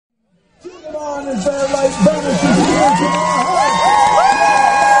on as their light vanishes into our hearts.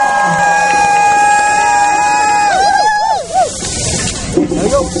 There we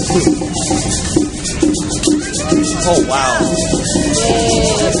go. Oh, wow.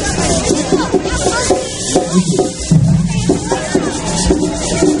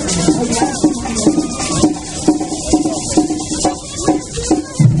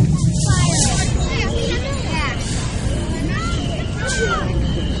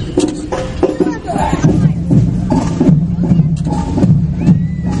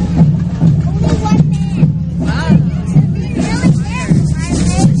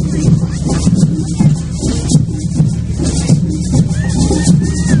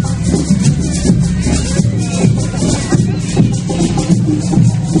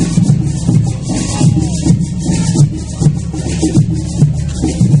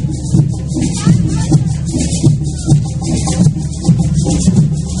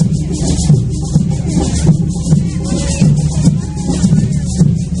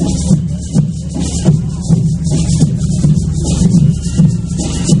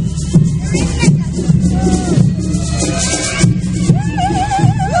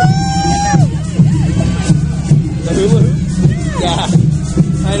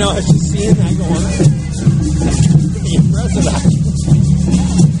 I know, I was just seeing that going. Pretty impressive, actually.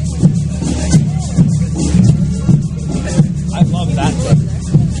 I love that thing.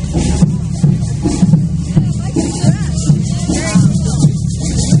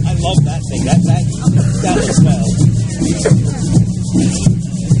 I love that thing. That is well.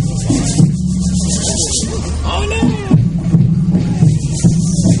 Oh no!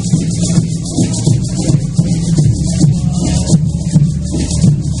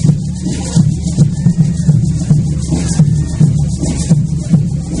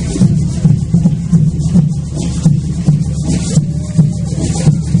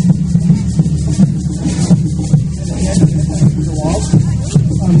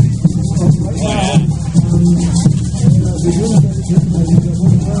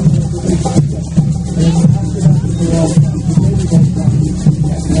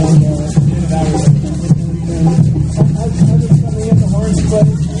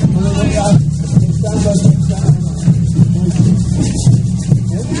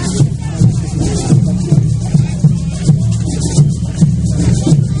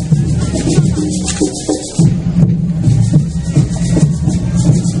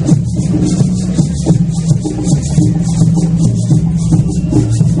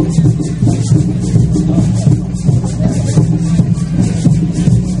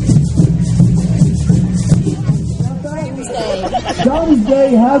 Johnny's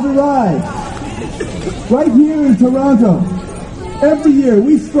Day has arrived. Right here in Toronto. Every year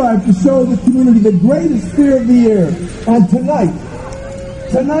we strive to show the community the greatest fear of the year. And tonight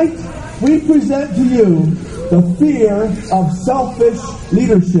we present to you the fear of selfish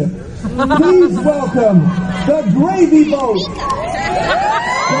leadership. Please welcome the Gravy Boat.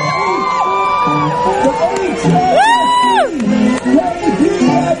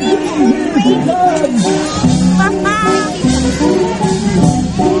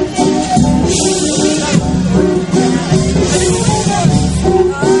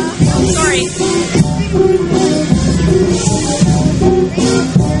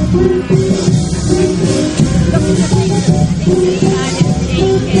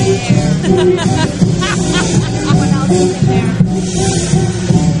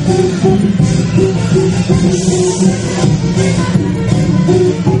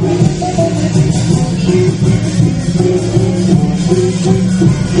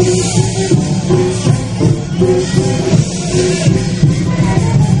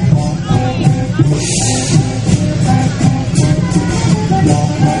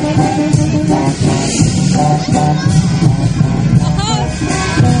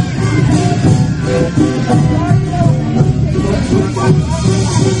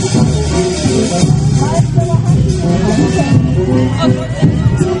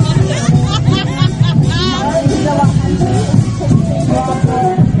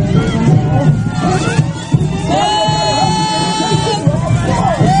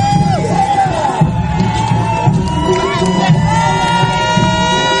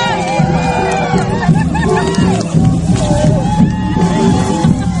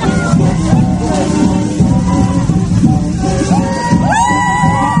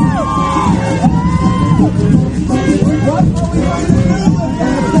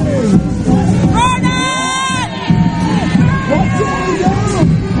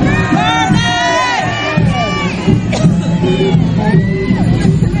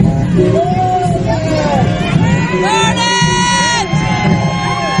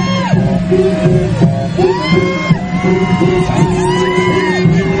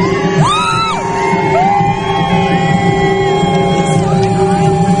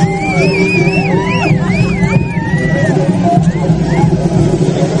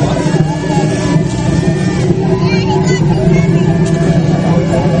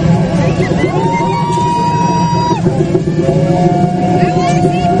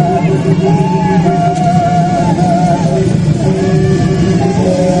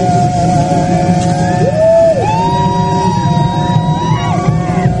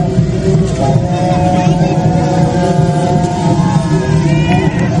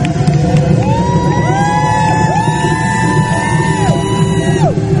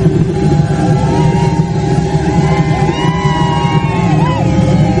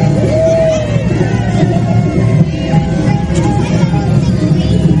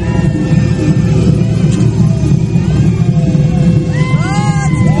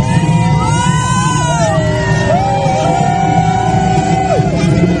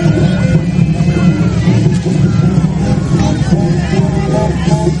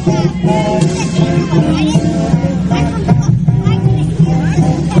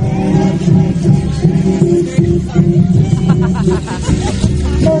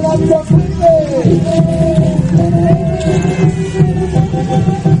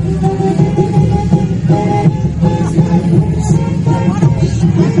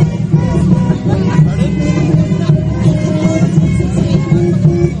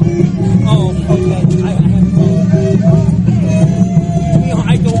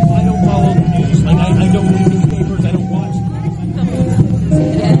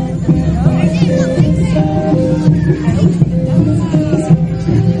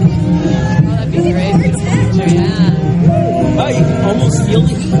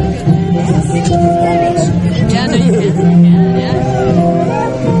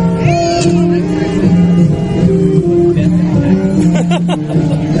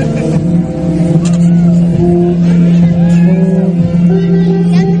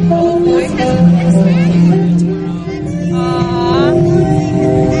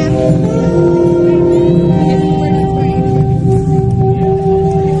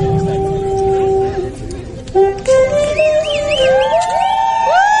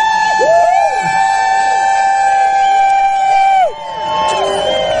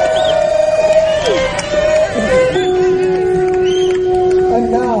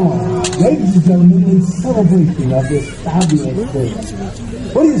 Celebration of this fabulous day.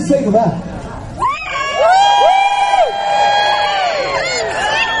 What do you say to that?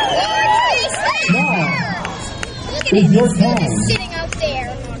 Now is your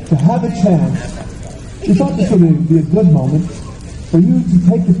time to have a chance. We thought this would be a good moment for you to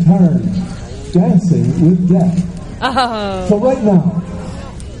take a turn dancing with death. Oh. So right now,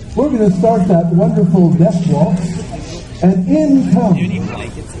 we're going to start that wonderful death walk, and in comes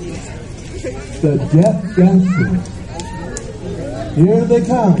the Death Dancers. Here they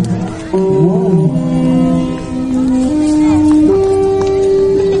come. One.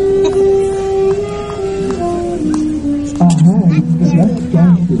 The Death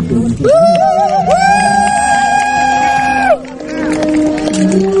Dancers.